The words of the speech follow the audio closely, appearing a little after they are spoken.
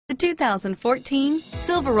The 2014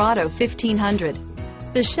 Silverado 1500.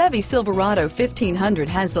 The Chevy Silverado 1500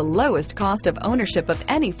 has the lowest cost of ownership of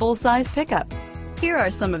any full-size pickup. Here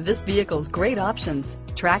are some of this vehicle's great options: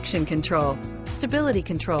 traction control, stability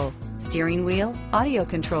control, steering wheel audio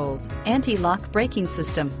controls, anti-lock braking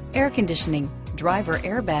system, air conditioning, driver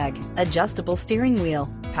airbag, adjustable steering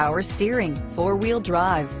wheel, power steering, four-wheel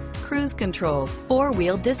drive, cruise control,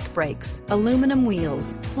 four-wheel disc brakes, aluminum wheels,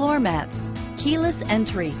 floor mats, keyless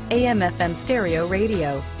entry, AM/FM stereo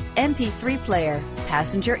radio, MP3 player,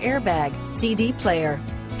 passenger airbag, CD player,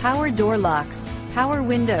 power door locks, power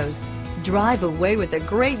windows. Drive away with a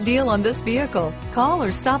great deal on this vehicle. Call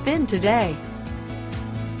or stop in today.